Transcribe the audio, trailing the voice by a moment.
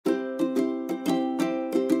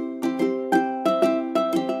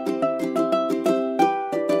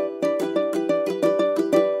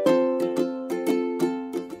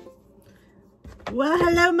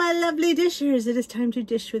Hello, my lovely dishers. It is time to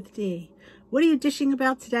dish with Dee. What are you dishing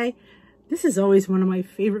about today? This is always one of my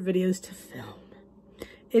favorite videos to film.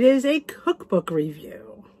 It is a cookbook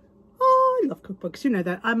review. Oh, I love cookbooks. You know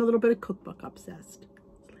that. I'm a little bit of cookbook obsessed.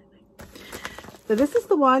 So this is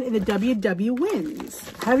the one in the WW Wins.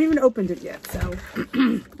 I haven't even opened it yet. So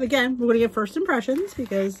again, we're going to get first impressions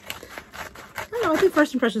because I don't know, I think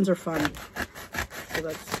first impressions are fun. So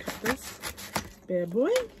let's cut this bad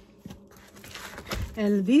boy.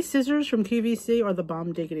 And these scissors from QVC are the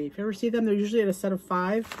bomb diggity. If you ever see them, they're usually at a set of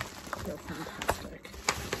 5. They're fantastic.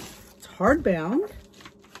 It's hardbound.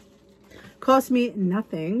 Cost me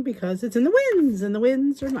nothing because it's in the Wins, and the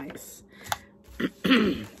Wins are nice.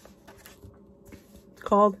 It's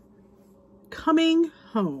called Coming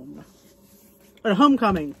Home. Or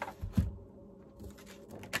Homecoming.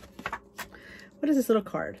 What is this little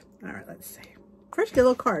card? All right, let's see. First, get a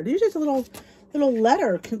little card. Usually it's a little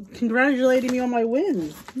letter congratulating me on my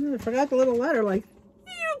wins. I forgot the little letter, like,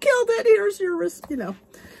 you killed it, here's your risk, you know.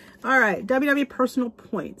 All right, WW Personal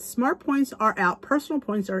Points. Smart points are out, personal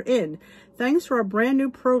points are in. Thanks to our brand new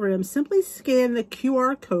program, simply scan the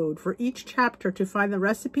QR code for each chapter to find the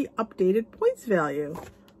recipe updated points value.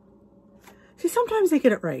 See, sometimes they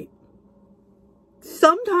get it right.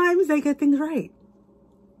 Sometimes they get things right.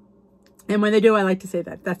 And when they do, I like to say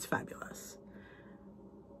that. That's fabulous.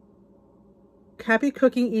 Happy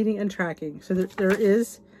cooking, eating, and tracking. So there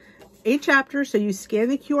is 8 chapters. So you scan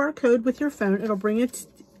the QR code with your phone. It'll bring it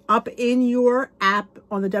up in your app,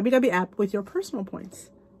 on the WW app, with your personal points.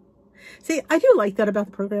 See, I do like that about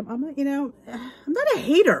the program. I'm not, I'm not a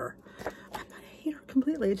hater. I'm not a hater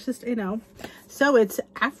completely. It's just, So it's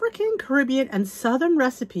African, Caribbean, and Southern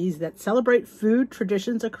recipes that celebrate food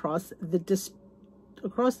traditions across the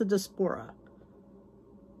diaspora.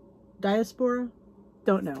 Diaspora?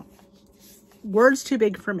 Don't know. Words too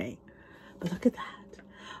big for me. But look at that.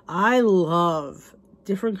 I love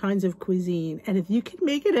different kinds of cuisine. And if you can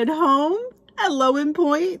make it at home at low in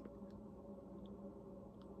point.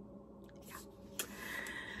 Yeah.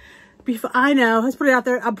 Before, I know, let's put it out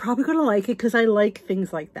there. I'm probably going to like it because I like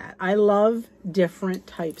things like that. I love different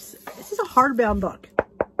types. This is a hardbound book,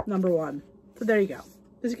 number 1. So there you go.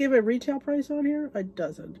 Does it give a retail price on here? It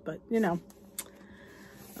doesn't, but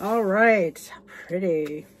All right.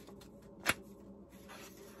 Pretty.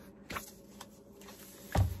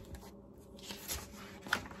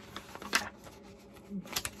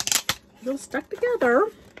 They're stuck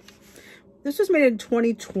together. This was made in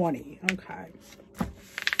 2020. Okay.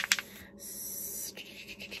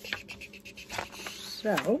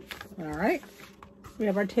 So, all right. We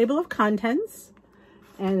have our table of contents.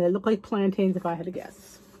 And they look like plantains if I had to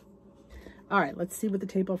guess. All right, let's see what the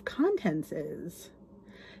table of contents is.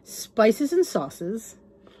 Spices and sauces.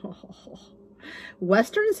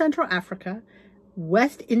 Western and Central Africa.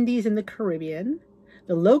 West Indies and the Caribbean.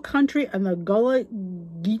 The Low Country and the Gullah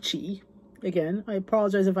Geechee. Again, I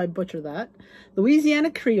apologize if I butcher that. Louisiana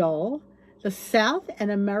Creole. The South and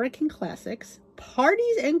American Classics.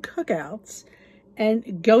 Parties and Cookouts.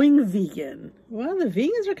 And Going Vegan. Well, the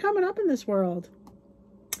vegans are coming up in this world.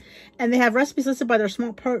 And they have recipes listed by their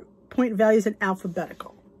small point values in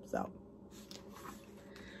alphabetical. So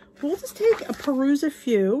we'll just peruse a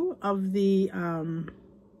few of the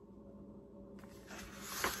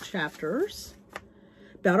chapters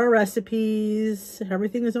about our recipes.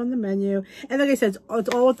 Everything is on the menu. And like I said, it's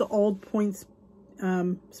all with the old points,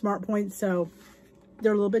 smart points. So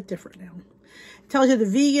they're a little bit different now. It tells you the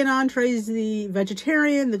vegan entrees, the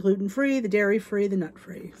vegetarian, the gluten-free, the dairy-free, the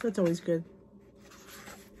nut-free. So that's always good.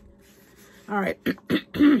 All right,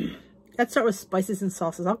 let's start with spices and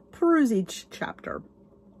sauces. I'll peruse each chapter.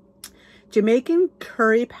 Jamaican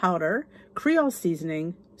curry powder, Creole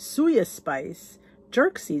seasoning, suya spice,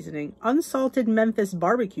 jerk seasoning, unsalted Memphis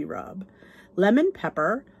barbecue rub, lemon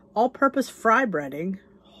pepper, all-purpose fry breading,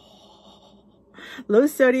 low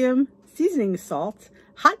sodium seasoning salt,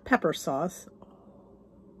 hot pepper sauce,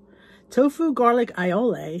 tofu garlic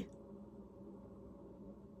aioli,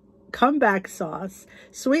 comeback sauce,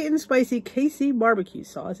 sweet and spicy KC barbecue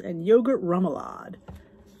sauce, and yogurt remoulade.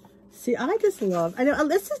 See, I just love, I know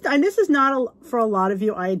this is not for a lot of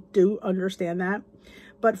you, I do understand that,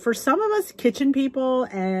 but for some of us kitchen people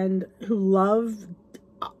and who love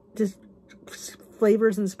just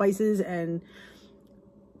flavors and spices and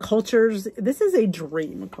cultures, this is a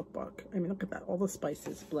dream cookbook. I mean, look at that, all the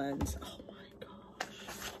spices, blends. Oh my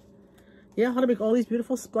gosh. Yeah, how to make all these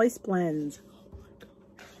beautiful spice blends.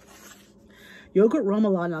 Yogurt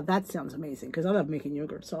remoulade, now that sounds amazing because I love making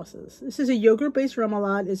yogurt sauces. This is a yogurt-based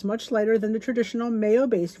remoulade. It's much lighter than the traditional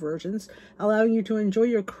mayo-based versions, allowing you to enjoy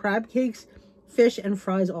your crab cakes fish, and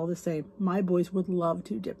fries all the same. My boys would love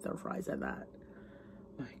to dip their fries in that.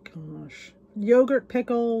 My gosh. Yogurt,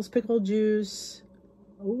 pickles, pickle juice.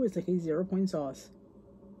 Oh, it's like a 0-point sauce.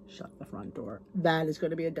 Shut the front door. That is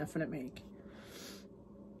going to be a definite make.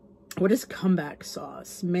 What is comeback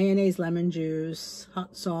sauce? Mayonnaise, lemon juice,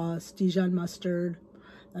 hot sauce, Dijon mustard.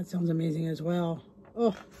 That sounds amazing as well.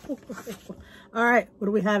 Oh. All right. What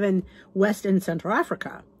do we have in West and Central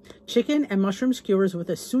Africa? Chicken and mushroom skewers with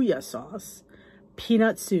a suya sauce.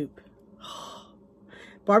 Peanut soup.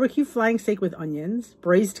 Barbecue flying steak with onions.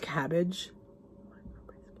 Braised cabbage.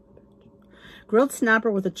 Grilled snapper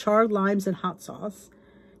with a charred limes and hot sauce.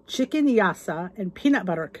 Chicken yassa and peanut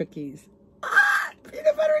butter cookies.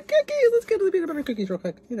 Peanut butter cookies. Let's get to the peanut butter cookies real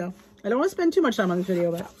quick. You know, I don't want to spend too much time on this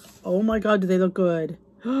video, but oh my God, do they look good?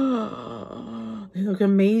 They look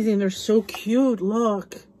amazing. They're so cute.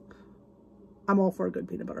 Look. I'm all for a good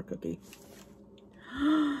peanut butter cookie.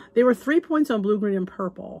 They were 3 points on blue, green, and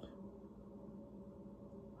purple.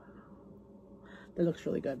 That looks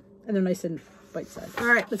really good. And they're nice and bite-sized. All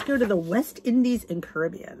right, let's go to the West Indies and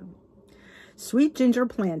Caribbean. Sweet ginger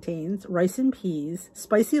plantains, rice and peas,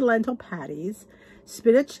 spicy lentil patties,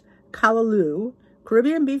 spinach callaloo,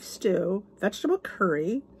 Caribbean beef stew, vegetable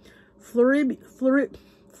curry, floribbean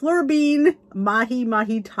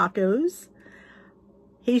mahi tacos,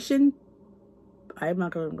 Haitian, I'm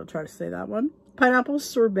not going to try to say that one, pineapple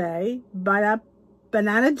sorbet, banana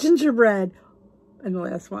gingerbread, and the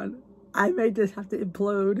last one, I may just have to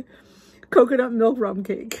implode, coconut milk rum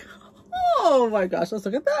cake. Oh my gosh, let's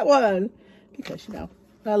look at that one. Because, you know,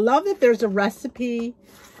 I love that there's a recipe.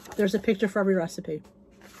 There's a picture for every recipe.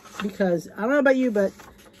 Because, I don't know about you, but,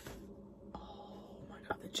 oh my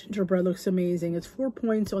God, the gingerbread looks amazing. It's 4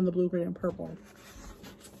 points on the blue, green, and purple.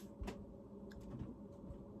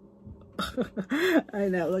 I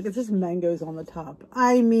know, look, it's just mangoes on the top.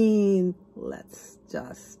 I mean, let's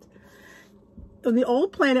just. On the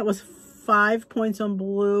old plan, it was 5 points on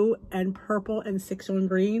blue and purple and 6 on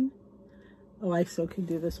green. Oh, I still can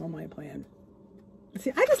do this on my plan.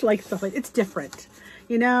 See, I just like stuff like, it's different,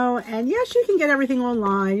 you know, and yes, you can get everything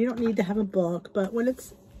online. You don't need to have a book, but when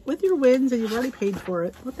it's with your wins and you've already paid for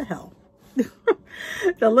it, what the hell?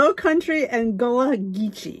 The Low Country and Gullah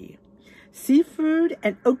Geechee. Seafood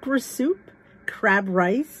and okra soup, crab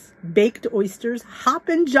rice, baked oysters,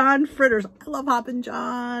 Hoppin' John fritters. I love Hoppin'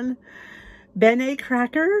 John. Bene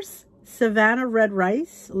crackers, Savannah red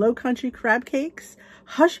rice, Low Country crab cakes,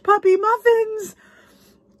 Hush Puppy muffins.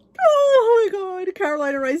 Oh my God,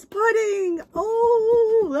 Carolina rice pudding.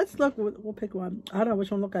 Oh, let's look. We'll pick one. I don't know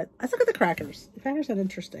which one to look at. Let's look at the crackers. The crackers are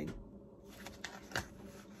interesting.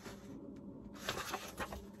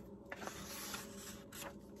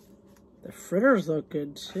 The fritters look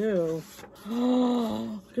good too.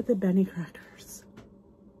 Oh, look at the Benny crackers.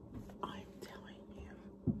 I'm telling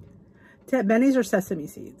you. Benny's are sesame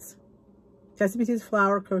seeds. Sesame seeds,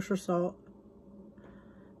 flour, kosher salt.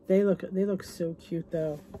 They look so cute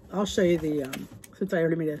though. I'll show you the since I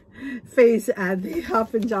already made a face at the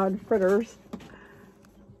Hoppin' John fritters.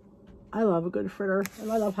 I love a good fritter.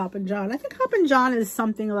 And I love Hoppin' John. I think Hoppin' John is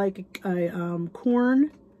something like a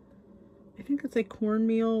corn. I think it's like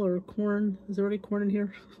cornmeal or corn. Is there already corn in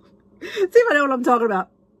here? See if I know what I'm talking about.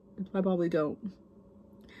 I probably don't.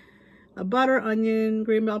 A butter, onion,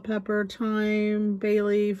 green bell pepper, thyme, bay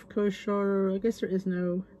leaf, kosher. I guess there is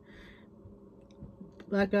no.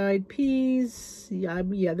 Black-eyed peas. Yeah,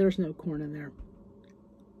 there's no corn in there.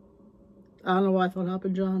 I don't know why I thought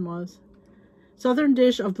Hoppin' John was. Southern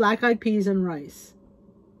dish of black-eyed peas and rice.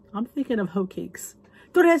 I'm thinking of hoe cakes.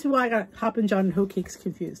 Don't ask me why I got Hoppin' John and hoe cakes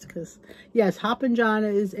confused. Because, yes, Hoppin' John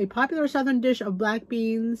is a popular Southern dish of black-eyed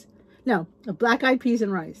peas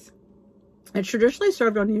and rice. It's traditionally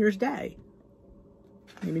served on New Year's Day.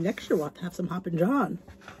 Maybe next year we'll have to have some Hoppin' John.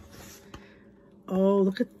 Oh,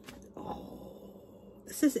 look at...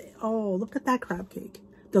 look at that crab cake.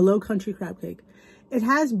 The Low Country crab cake. It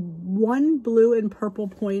has 1 blue and purple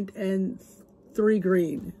point and 3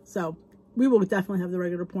 green. So we will definitely have the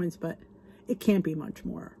regular points, but it can't be much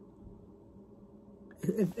more.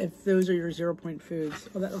 If those are your 0-point foods.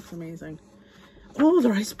 Oh, that looks amazing. Oh, the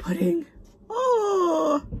rice pudding.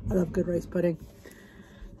 Oh, I love good rice pudding.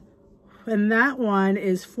 And that one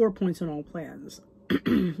is 4 points on all plans.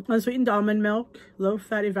 Unsweetened almond milk,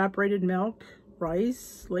 low-fat evaporated milk,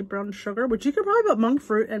 rice, light brown sugar, which you could probably put monk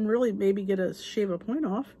fruit and really maybe shave a point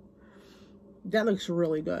off. That looks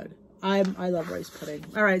really good. I love rice pudding.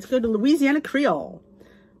 All right, let's go to Louisiana Creole.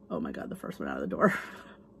 Oh my God, the first one out of the door.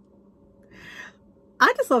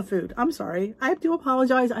 I just love food. I'm sorry. I do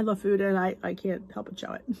apologize. I love food and I can't help but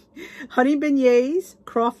show it. Honey beignets,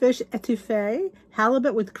 crawfish etouffee,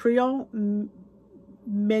 halibut with Creole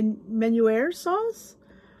menuire sauce,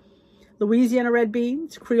 Louisiana red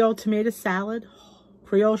beans, Creole tomato salad,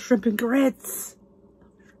 Creole shrimp and grits,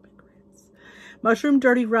 mushroom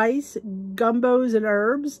dirty rice, gumbos and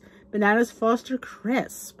herbs, bananas Foster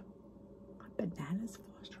crisp. Bananas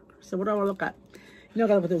Foster crisp. So what do I want to look at? You know, I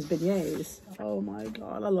gotta look at those beignets. Oh my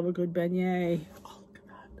God, I love a good beignet. Oh, look at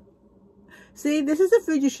that. See, this is the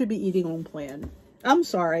food you should be eating on plan. I'm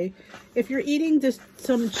sorry. If you're eating just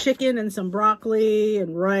some chicken and some broccoli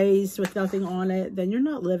and rice with nothing on it, then you're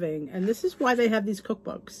not living. And this is why they have these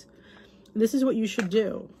cookbooks. This is what you should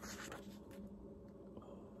do.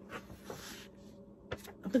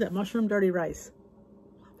 Look at that mushroom dirty rice.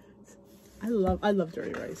 I love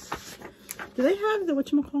dirty rice. Do they have the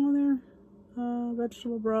whatchamacallit there?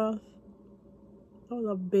 Vegetable broth. Oh, I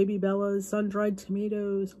love baby bellas, sun-dried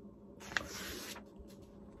tomatoes.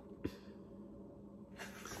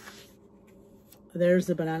 There's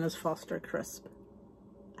the bananas Foster crisp.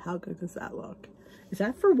 How good does that look? Is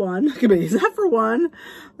that for one? Is that for one?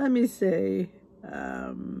 Let me see.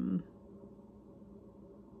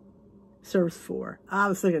 Serves 4. I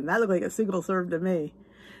was thinking that looked like a single serve to me.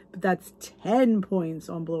 But that's 10 points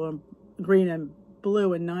on blue and green and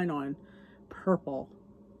blue and 9 on purple.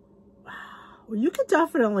 Wow. Well, you could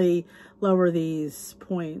definitely lower these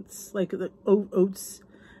points. Like the oats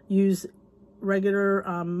use regular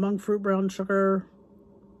monk fruit brown sugar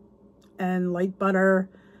and light butter.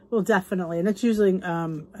 Well, definitely. And it's using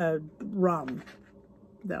rum.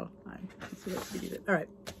 Though, let's see what we need it. All right.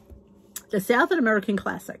 The South American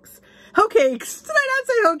classics. Hoe cakes. Did I not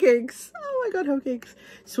say hoe cakes? Oh my God, hoe cakes.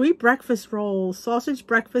 Sweet breakfast rolls, sausage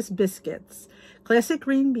breakfast biscuits, classic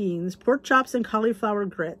green beans, pork chops and cauliflower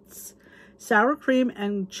grits, sour cream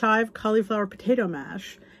and chive cauliflower potato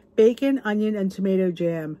mash, bacon, onion, and tomato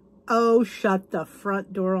jam. Oh, shut the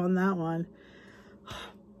front door on that one.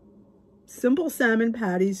 Simple salmon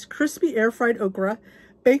patties, crispy air-fried okra,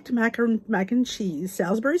 baked mac and cheese,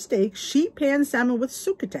 Salisbury steak, sheet pan salmon with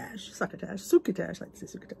succotash, I like to say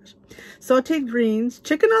succotash, sauteed greens,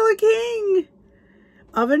 chicken a la king,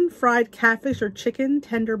 oven fried catfish or chicken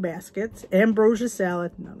tender baskets, ambrosia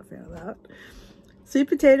salad, not a fan of that, sweet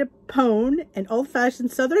potato pone, and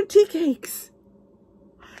old-fashioned southern tea cakes.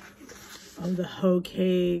 Oh, the hoe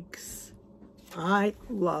cakes. I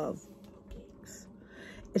love hoe cakes.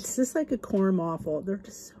 It's just like a corn waffle. They're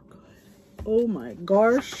just so good. Oh my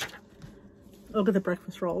gosh. Look at the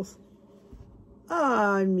breakfast rolls.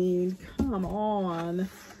 I mean, come on.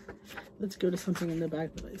 Let's go to something in the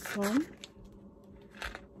back that I saw.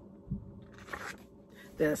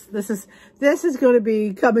 This is going to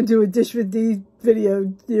be coming to a dish with these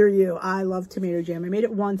video near you. I love tomato jam. I made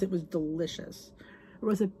it once. It was delicious. Or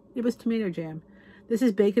was it? It was tomato jam. This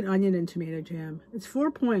is bacon, onion, and tomato jam. It's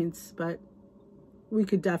 4 points, but we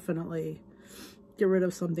could definitely get rid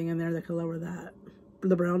of something in there that could lower that.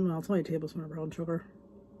 The brown, well, it's only a tablespoon of brown sugar.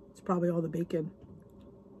 It's probably all the bacon.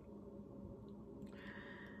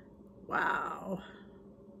 Wow.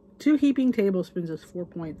 2 heaping tablespoons is 4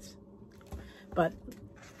 points. But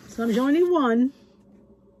sometimes you only need 1.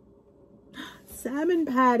 Salmon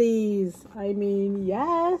patties. I mean,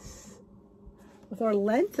 yes. With our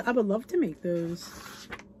Lent, I would love to make those.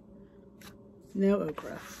 No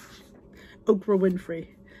okra. Oprah Winfrey.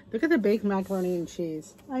 Look at the baked macaroni and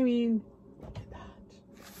cheese. I mean, look at that.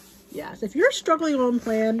 Yes, if you're struggling on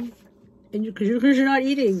plan, and because you're not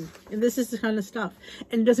eating, and this is the kind of stuff,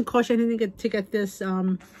 and it doesn't cost you anything to get this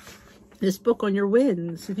this book on your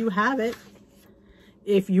wins. If you have it,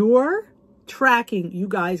 if you're tracking, you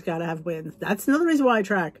guys gotta have wins. That's another reason why I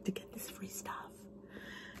track, to get this free stuff.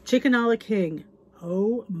 Chicken a la king.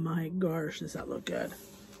 Oh my gosh, does that look good?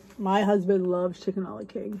 My husband loves chicken a la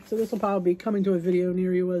king, so this will probably be coming to a video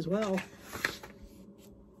near you as well.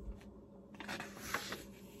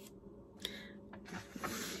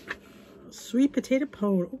 Sweet potato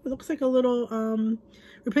pone. Oh, it looks like a little,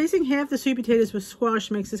 replacing half the sweet potatoes with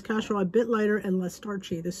squash makes this casserole a bit lighter and less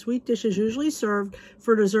starchy. The sweet dish is usually served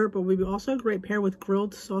for dessert, but would be also a great pair with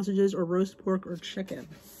grilled sausages or roast pork or chicken.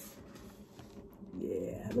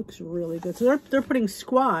 Yeah, it looks really good. So they're putting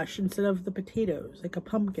squash instead of the potatoes, like a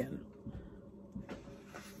pumpkin.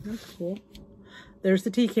 That's cool. There's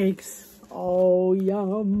the tea cakes. Oh,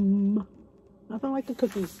 yum. Nothing like the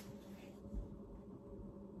cookies.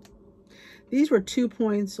 These were 2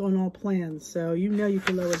 points on all plans, so you know you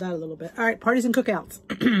can lower that a little bit. All right, parties and cookouts.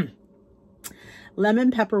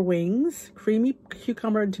 Lemon pepper wings, creamy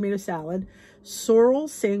cucumber and tomato salad, sorrel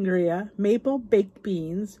sangria, maple baked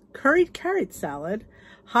beans, curried carrot salad,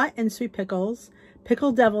 hot and sweet pickles,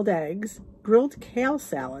 pickled deviled eggs, grilled kale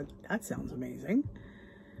salad. That sounds amazing.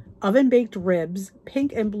 oven-baked ribs,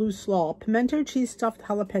 pink and blue slaw, pimento cheese stuffed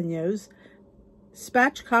jalapenos,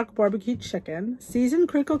 spatchcock barbecue chicken, seasoned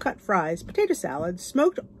crinkle cut fries, potato salad,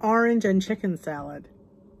 smoked orange and chicken salad,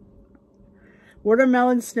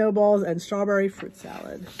 watermelon snowballs, and strawberry fruit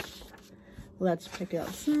salad. Let's pick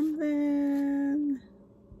out something.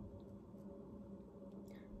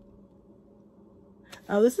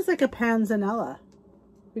 Oh, this is like a panzanella.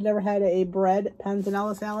 We never had a bread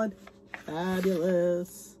panzanella salad.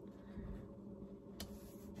 Fabulous.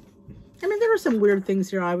 I mean, there were some weird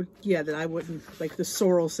things here that I wouldn't, like the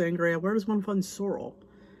sorrel sangria. Where was one fun sorrel?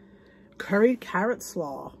 Curried carrot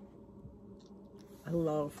slaw. I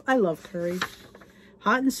love curry.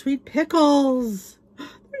 Hot and sweet pickles.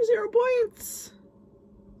 There's 0 points.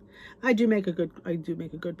 I do make a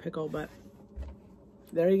good pickle, but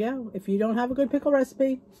there you go. If you don't have a good pickle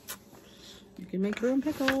recipe, you can make your own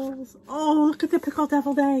pickles. Oh, look at the pickled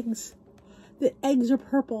deviled eggs. The eggs are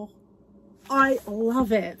purple. I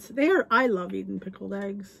love it. I love eating pickled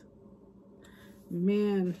eggs.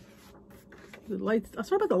 Man. The lights. I'm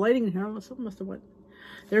sorry about the lighting in here. Something must have went.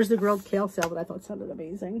 There's the grilled kale salad I thought sounded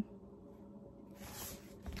amazing.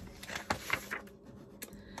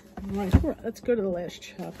 Alright, let's go to the last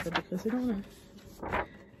chapter because I don't want to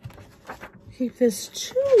keep this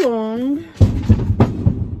too long.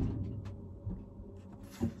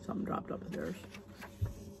 Something dropped upstairs.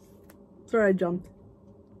 Sorry, I jumped.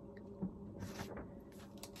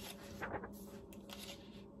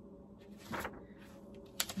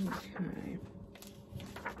 Okay.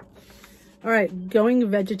 All right, going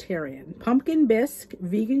vegetarian. Pumpkin bisque,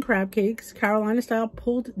 vegan crab cakes, Carolina style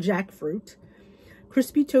pulled jackfruit,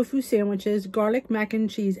 crispy tofu sandwiches, garlic mac and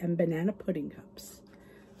cheese, and banana pudding cups.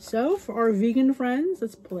 So for our vegan friends,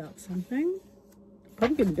 let's pull out something.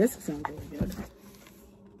 Pumpkin bisque sounds really good.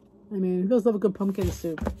 I mean, who does love a good pumpkin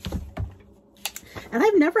soup? And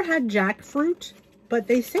I've never had jackfruit, but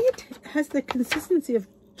they say it has the consistency of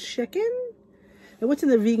chicken. And what's in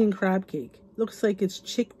the vegan crab cake? Looks like it's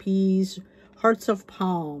chickpeas, hearts of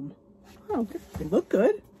palm. Oh, they look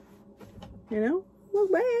good. You know,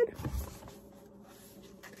 look bad.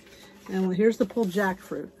 And here's the pulled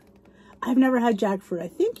jackfruit. I've never had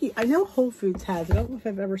jackfruit. I know Whole Foods has it. I don't know if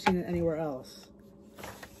I've ever seen it anywhere else.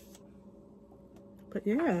 But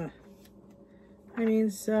yeah. I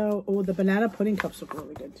mean, so, oh, the banana pudding cups look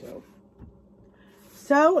really good too.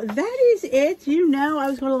 So that is it. You know I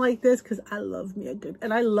was going to like this because I love me a good,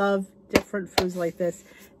 and I love different foods like this.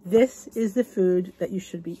 This is the food that you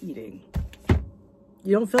should be eating.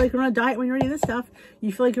 You don't feel like you're on a diet when you're eating this stuff.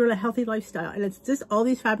 You feel like you're on a healthy lifestyle. And it's just all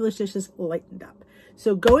these fabulous dishes lightened up.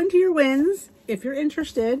 So go into your wins if you're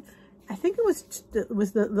interested. I think it was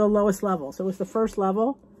the lowest level. So it was the first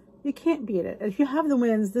level. You can't beat it. And if you have the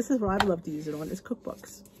wins, this is what I'd love to use it on, is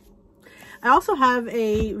cookbooks. I also have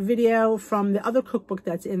a video from the other cookbook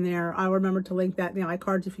that's in there. I'll remember to link that in the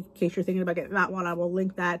iCards in case you're thinking about getting that one. I will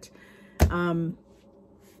link that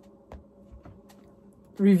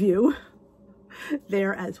review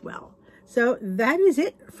there as well. So that is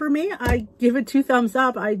it for me. I give it 2 thumbs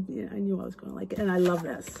up. I knew I was going to like it, and I love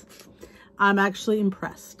this. I'm actually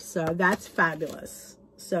impressed. So that's fabulous.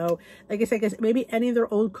 So like I said, I guess maybe any of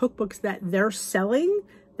their old cookbooks that they're selling,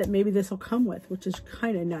 that maybe this will come with, which is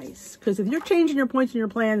kind of nice. Because if you're changing your points and your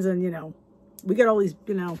plans, and you know, we get all these,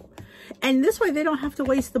 you know, and this way they don't have to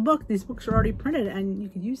waste the book. These books are already printed and you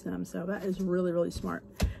could use them. So that is really, really smart.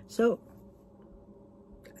 So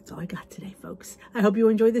that's all I got today, folks. I hope you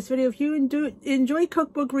enjoyed this video. If you enjoy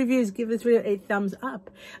cookbook reviews, give this video a thumbs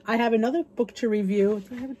up. I have another book to review.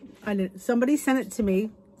 Somebody sent it to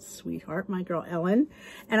me. Sweetheart, my girl Ellen,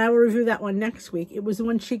 and I will review that one next week. It was the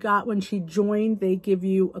one she got when she joined. They give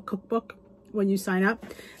you a cookbook when you sign up,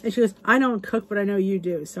 and she goes, I don't cook, but I know you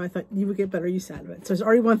do, so I thought you would get better use out of it. So there's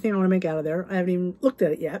already one thing I want to make out of there. I haven't even looked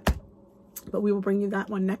at it yet, but we will bring you that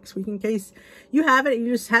one next week in case you have it and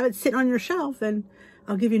you just have it sitting on your shelf, and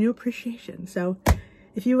I'll give you new appreciation. So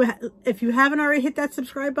if you haven't already hit that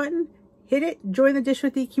subscribe button, hit it. Join the Dish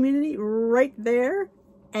with D community right there.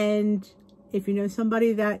 And if you know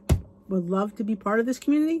somebody that would love to be part of this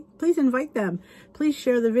community, please invite them. Please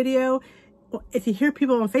share the video. If you hear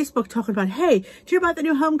people on Facebook talking about, hey, did you hear about the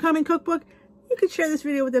new homecoming cookbook? You could share this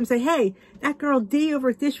video with them. Say, hey, that girl D over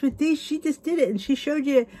at Dish with D, she just did it, and she showed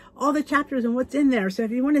you all the chapters and what's in there. So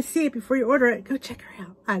if you want to see it before you order it, go check her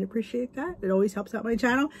out. I'd appreciate that. It always helps out my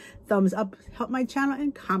channel. Thumbs up help my channel,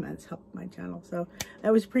 and comments help my channel. So I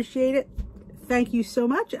always appreciate it. Thank you so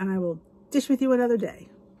much, and I will dish with you another day.